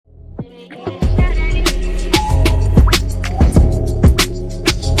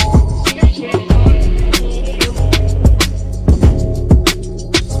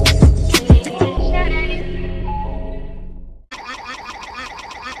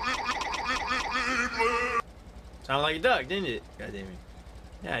Sounded like a duck, didn't it? God damn it.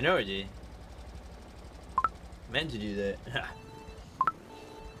 Yeah, I know it did. Meant to do that.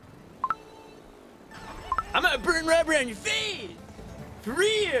 I'm gonna burn rubber on your face! For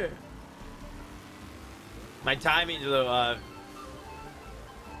real! My timing's a little off.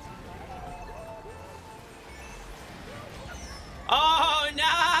 Oh,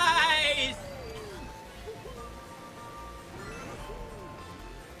 nice!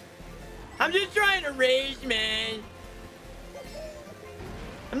 I'm just trying to rage, man.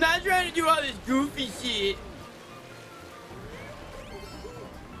 I'm not trying to do all this goofy shit.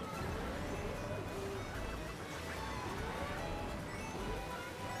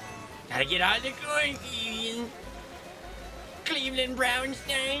 Gotta get out of the quarantine. Cleveland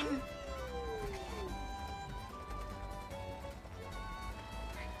Brownstein.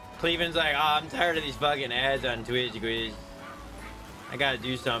 Cleveland's like, oh, I'm tired of these fucking ads on Twitch, Gwiz. I gotta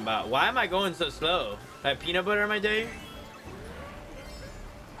do something about it. Why am I going so slow? I have peanut butter on my day?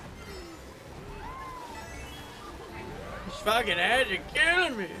 These fucking ads are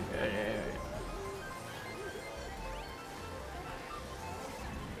killing me.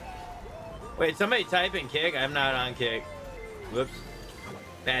 Wait, somebody type in kick? I'm not on kick. Whoops.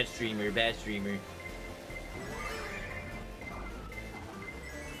 Bad streamer, bad streamer.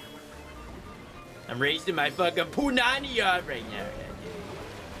 I'm racing my fucking punani off right now.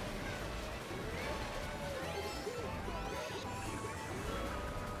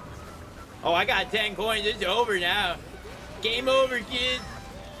 Oh, I got 10 coins. It's over now. Game over, kids.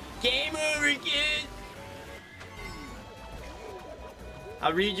 Game over, kids.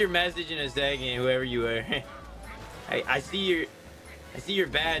 I'll read your message in a second, whoever you are. I see your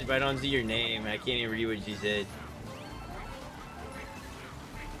badge, but I don't see your name. I can't even read what she said.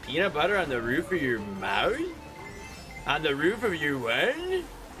 Peanut butter on the roof of your mouth? On the roof of your what?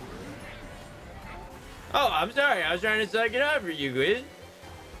 Oh, I'm sorry. I was trying to suck it up for you, Gwiz.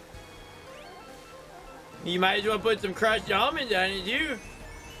 You might as well put some crushed almonds on it, too.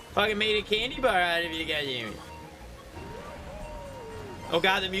 Fucking made a candy bar out of you, goddammit. Oh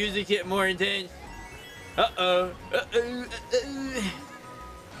god, the music's getting more intense. Uh-oh. Uh-oh. Uh-oh.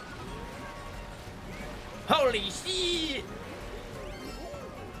 Holy shit!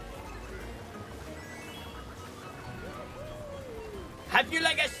 I feel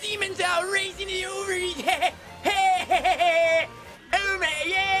like a Siemens out racing it over. Oh my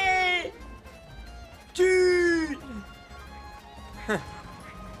god! Dude!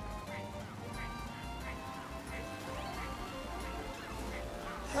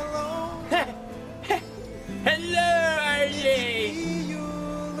 Hello. Hello, RJ!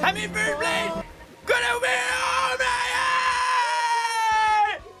 I'm in first place! Gonna win! Oh my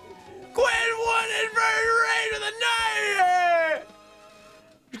god! Gwen won in first race of the night!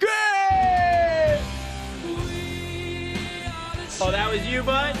 Great! Oh, that was you,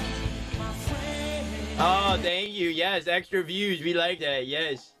 bud? Oh, thank you. Yes, extra views. We like that.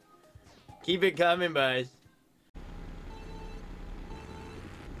 Yes. Keep it coming, boys.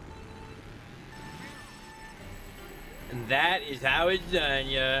 And that is how it's done,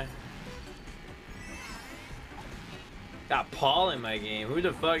 yeah. Got Paul in my game. Who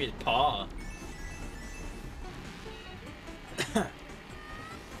the fuck is Paul?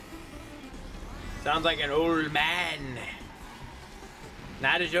 Sounds like an old man.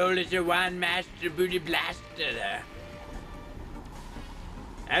 Not as old as your one master booty blaster there.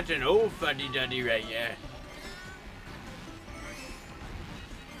 That's an old fuddy-duddy right here.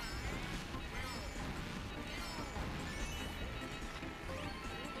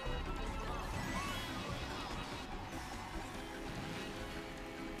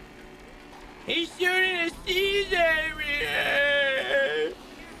 He's shooting a season at me.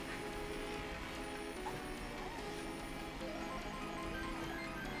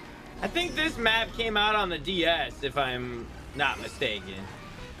 I think this map came out on the DS, if I'm not mistaken.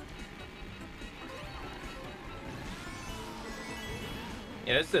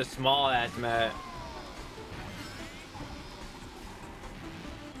 Yeah, this is a small ass map.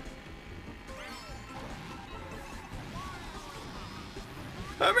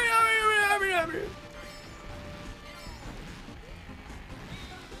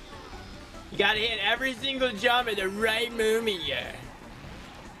 You gotta hit every single jump at the right moment, yeah.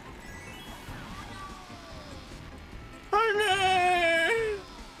 Oh no!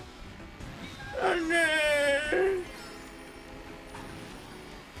 Oh no!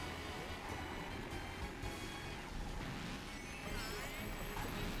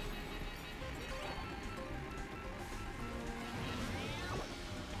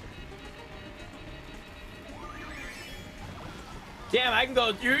 Damn, I can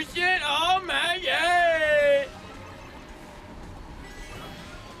go through shit? Oh my god!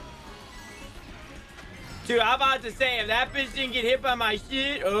 Dude, I'm about to say, if that bitch didn't get hit by my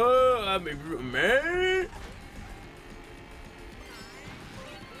shit, oh, I'm a man.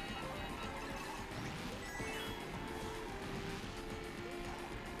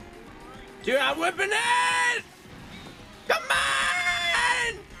 Dude, I'm whipping it! Come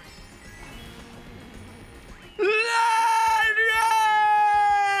on!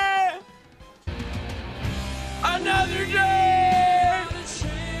 Yeah! Another day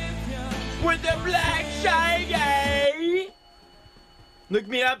with the black shiny. Look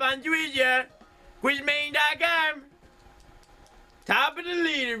me up on Twitter, Gwizmain.com. Top of the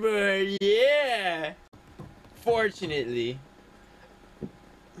leaderboard, yeah. Fortunately.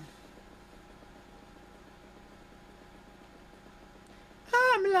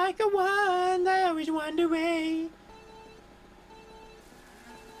 I'm like a wand, I always wander away.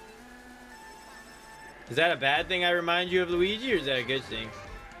 Is that a bad thing I remind you of Luigi, or is that a good thing?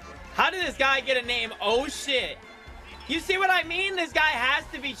 How did this guy get a name? Oh shit. You see what I mean? This guy has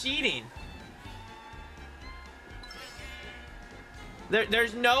to be cheating.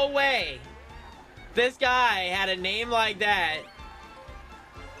 There's no way this guy had a name like that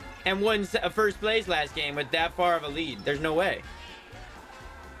and won first place last game with that far of a lead. There's no way.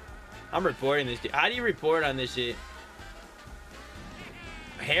 I'm reporting this. How do you report on this shit?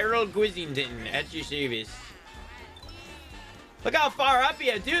 Harold Gwizington at your service. Look how far up he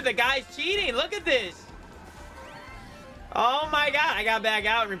is. Dude, the guy's cheating. Look at this. Oh my god. I gotta back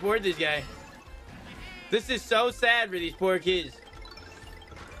out and report this guy. This is so sad for these poor kids.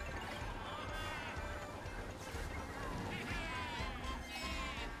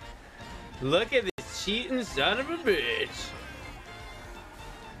 Look at this cheating son of a bitch.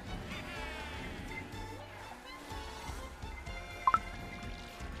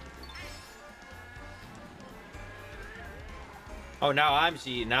 Oh, now I'm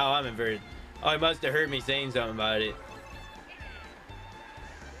cheating. Now I'm inverted. Oh, he must have heard me saying something about it.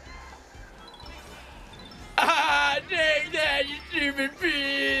 Ah, take that, you stupid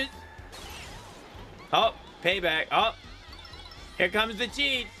bitch. Oh, payback. Oh, here comes the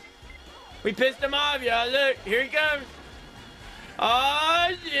cheats. We pissed him off, y'all. Look, here he comes. Oh,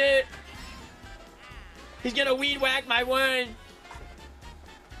 shit. He's gonna weed whack my one.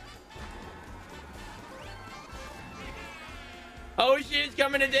 Oh shit, it's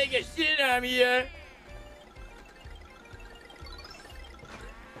coming to take a shit on me, yeah.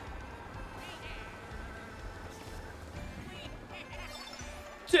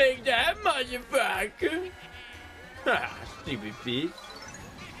 Take that, motherfucker. Ah, stupid bitch.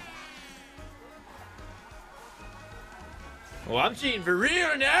 Well, I'm cheating for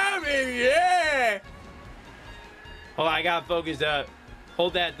real now, baby, yeah. Hold on, I gotta focus up.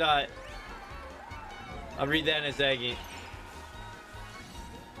 Hold that thought. I'll read that in a second.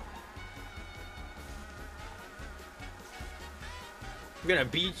 I'm gonna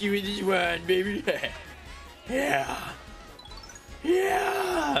beat you with this one, baby. Yeah.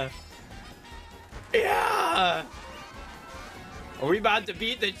 Yeah. Yeah. Are we about to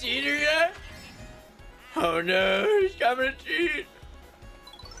beat the cheater yet? Oh no, he's coming to cheat.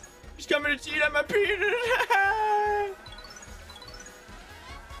 He's coming to cheat on my penis.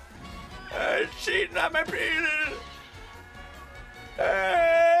 He's cheating on my penis.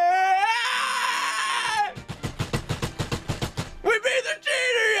 We beat the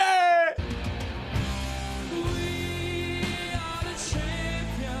cheater, yeah!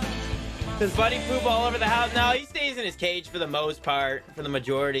 Does Buddy poop all over the house? No, he stays in his cage for the most part, for the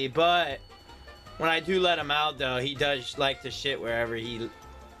majority, but when I do let him out, though, he does like to shit wherever he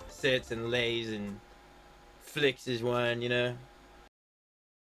sits and lays and flicks his one, you know?